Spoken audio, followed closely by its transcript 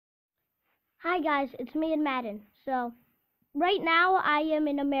Hi guys, it's me and Madden. So, right now I am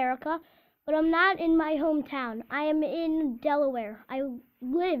in America, but I'm not in my hometown. I am in Delaware. I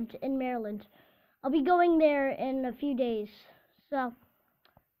lived in Maryland. I'll be going there in a few days. So,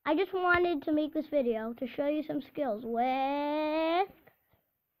 I just wanted to make this video to show you some skills with,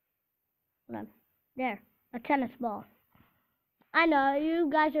 hold on, there, a tennis ball. I know, you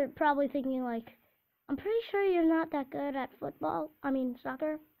guys are probably thinking like, I'm pretty sure you're not that good at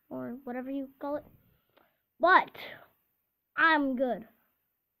soccer, or whatever you call it. But I'm good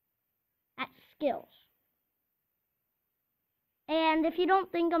at skills. And if you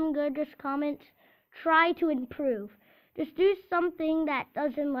don't think I'm good, just comment, try to improve. Just do something that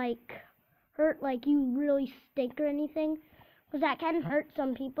doesn't hurt like you really stink or anything, because that can hurt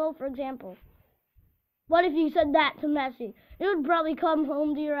some people. For example, what if you said that to Messi? He would probably come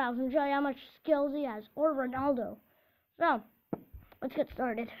home to your house and show you how much skills he has, or Ronaldo. So, let's get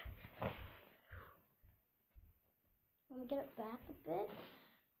started. Let me get it back a bit.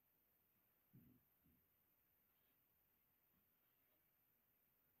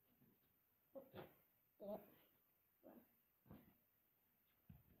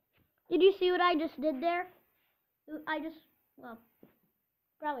 Did you see what I just did there? Well,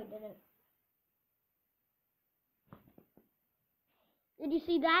 probably didn't. Did you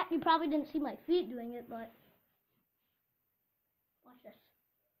see that? You probably didn't see my feet doing it, but watch this.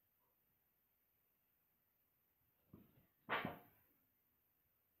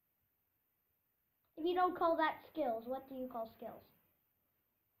 If you don't call that skills, what do you call skills?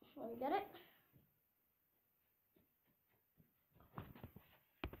 Let me get it.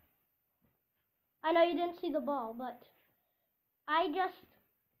 I know you didn't see the ball, but I just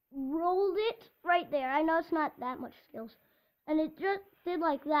rolled it right there. I know it's not that much skills. And it just did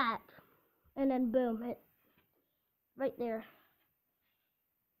like that. And then boom, it right there.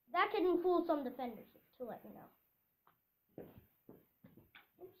 That can fool some defenders, to let you know.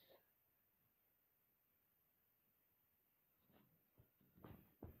 Oops.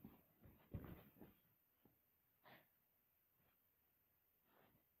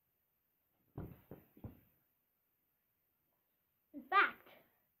 In fact,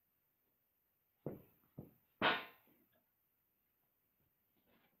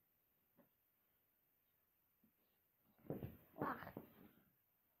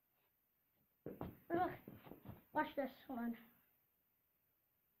 watch this one.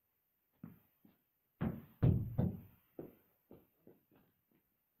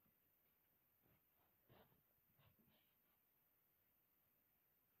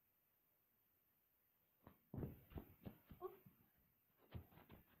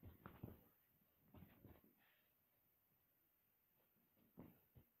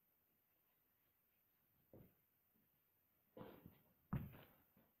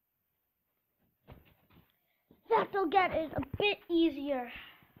 That they'll get is a bit easier.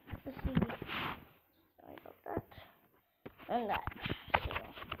 Let's see. Sorry about that. And that.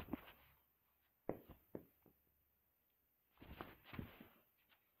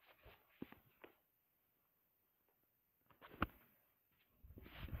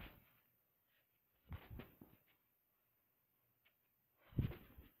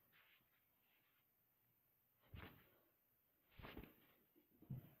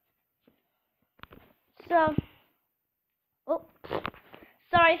 So, oh,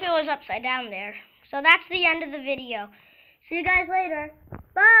 sorry if it was upside down there. So that's the end of the video. See you guys later.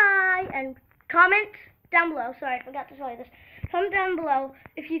 Bye! And comment down below. Sorry, I forgot to tell you this. Comment down below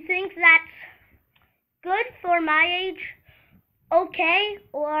if you think that's good for my age, okay,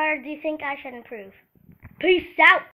 or do you think I should improve? Peace out!